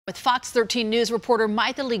With Fox 13 News reporter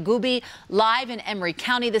Maithili Gubi live in Emery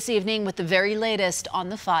County this evening with the very latest on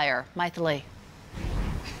the fire. Maithili.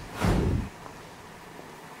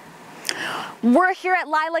 We're here at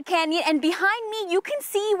Lila Canyon, and behind me you can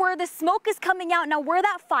see where the smoke is coming out now, where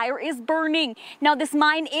that fire is burning. Now this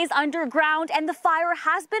mine is underground and the fire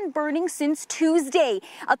has been burning since Tuesday.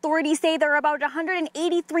 Authorities say there are about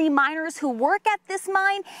 183 miners who work at this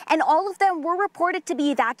mine, and all of them were reported to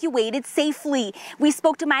be evacuated safely. We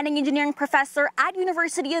spoke to mining engineering professor at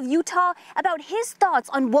University of Utah about his thoughts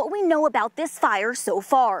on what we know about this fire so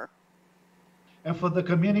far. And for the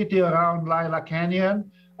community around Lila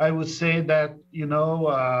Canyon, I would say that they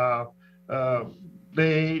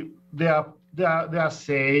are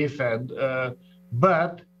safe, and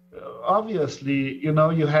but obviously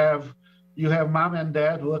you have mom and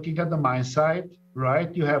dad working at the mine site,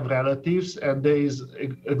 right? You have relatives, and there is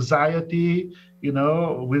anxiety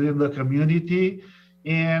within the community,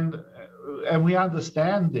 and we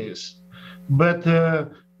understand this. But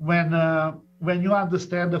when you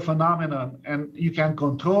understand the phenomenon and you can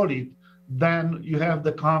control it, then you have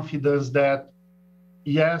the confidence that,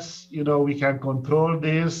 yes, we can control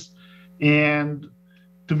this, and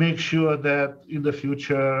to make sure that in the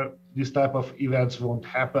future, this type of events won't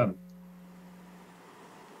happen.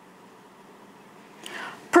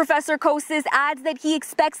 Professor Kostis adds that he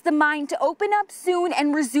expects the mine to open up soon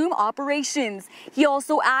and resume operations. He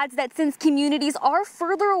also adds that since communities are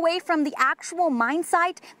further away from the actual mine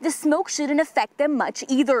site, the smoke shouldn't affect them much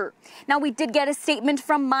either. Now, we did get a statement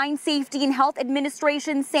from Mine Safety and Health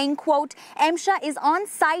Administration saying, quote, MSHA is on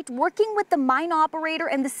site working with the mine operator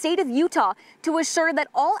and the state of Utah to assure that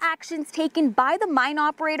all actions taken by the mine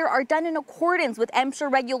operator are done in accordance with MSHA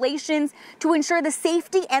regulations to ensure the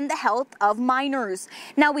safety and the health of miners.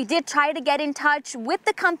 Now, we did try to get in touch with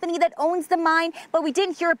the company that owns the mine, but we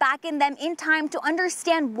didn't hear back in them in time to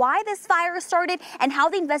understand why this fire started and how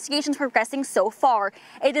the investigation is progressing so far.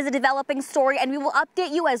 It is a developing story, and we will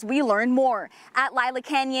update you as we learn more. At Lila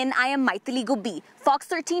Canyon, I am Maithili Gubi, Fox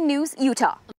 13 News, Utah.